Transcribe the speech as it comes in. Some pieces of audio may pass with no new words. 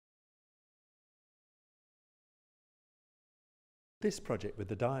This project with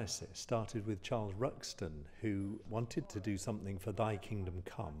the diocese started with Charles Ruxton, who wanted to do something for Thy Kingdom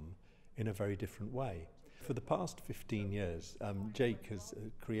Come in a very different way. For the past 15 years, Jake has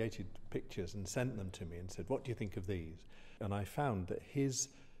created pictures and sent them to me and said, what do you think of these? And I found that his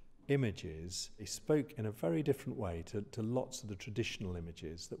images, he spoke in a very different way to lots of the traditional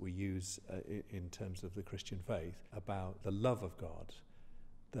images that we use in terms of the Christian faith about the love of God,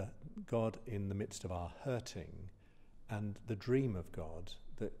 the God in the midst of our hurting, and the dream of God,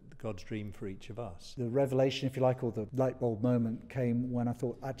 God's dream for each of us. The revelation, if you like, or the light bulb moment came when I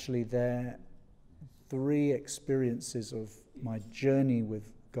thought, actually, there are three experiences of my journey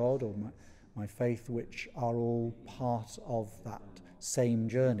with God or my faith, which are all part of that same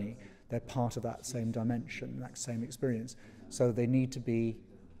journey. They're part of that same dimension, that same experience. So they need to be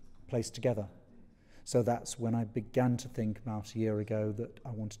placed together. So that's when I began to think about a year ago that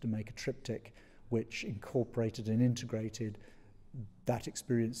I wanted to make a triptych which incorporated and integrated that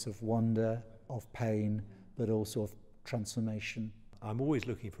experience of wonder, of pain, but also of transformation. I'm always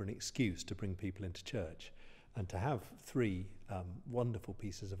looking for an excuse to bring people into church, and to have three wonderful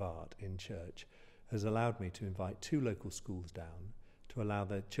pieces of art in church has allowed me to invite two local schools down to allow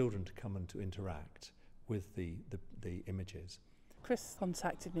their children to come and to interact with the images. Chris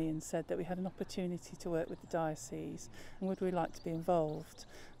contacted me and said that we had an opportunity to work with the diocese and would we like to be involved,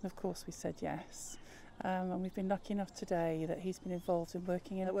 and of course we said yes. And we've been lucky enough today that he's been involved in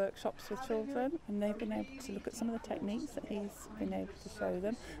working in workshops with children, and they've been able to look at some of the techniques that he's been able to show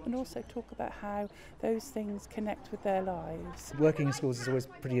them and also talk about how those things connect with their lives. Working in schools is always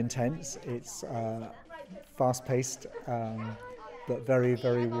pretty intense. It's fast-paced but very,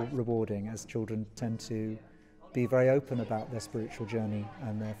 very rewarding, as children tend to be very open about their spiritual journey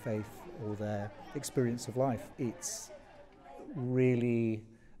and their faith or their experience of life. It's really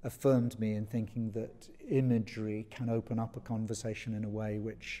affirmed me in thinking that imagery can open up a conversation in a way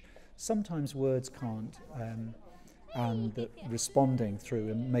which sometimes words can't, and that responding through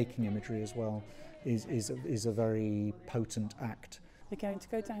and making imagery as well is a very potent act. They're going to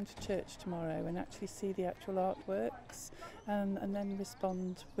go down to church tomorrow and actually see the actual artworks and then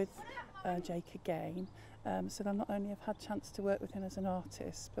respond with Jake again. So they'll not only have had a chance to work with him as an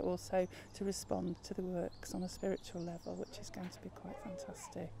artist, but also to respond to the works on a spiritual level, which is going to be quite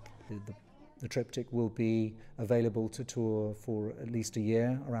fantastic. The triptych will be available to tour for at least a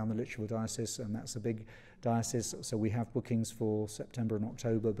year around the Lichfield Diocese, and that's a big diocese, so we have bookings for September and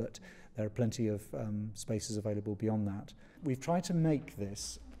October, but there are plenty of spaces available beyond that. We've tried to make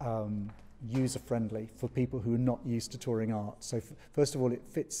this user-friendly for people who are not used to touring art. So first of all, it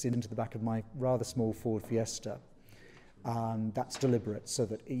fits into the back of my rather small Ford Fiesta, and that's deliberate so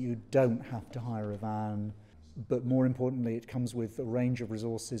that you don't have to hire a van, but more importantly it comes with a range of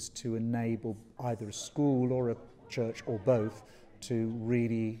resources to enable either a school or a church or both to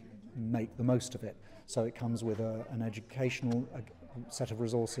really make the most of it. So it comes with an educational set of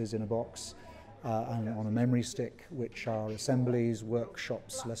resources in a box, and on a memory stick, which are assemblies,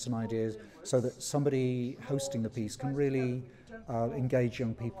 workshops, lesson ideas, so that somebody hosting the piece can really engage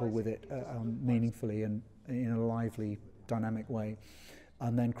young people with it meaningfully and in a lively, dynamic way.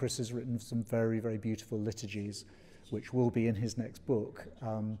 And then Chris has written some very, very beautiful liturgies, which will be in his next book,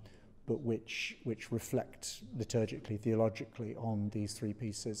 but which reflect liturgically, theologically on these three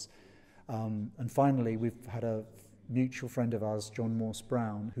pieces. And finally, we've had a mutual friend of ours, John Morse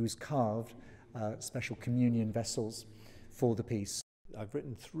Brown, who's carved special communion vessels for the piece. I've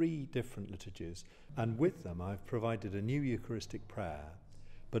written three different liturgies, and with them I've provided a new Eucharistic prayer,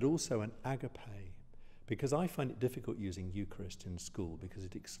 but also an agape, because I find it difficult using Eucharist in school because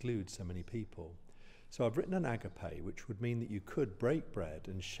it excludes so many people. So I've written an agape, which would mean that you could break bread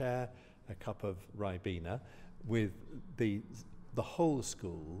and share a cup of ribena with the whole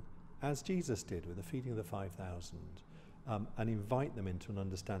school, as Jesus did with the feeding of the 5,000. And invite them into an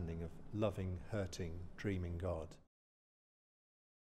understanding of loving, hurting, dreaming God.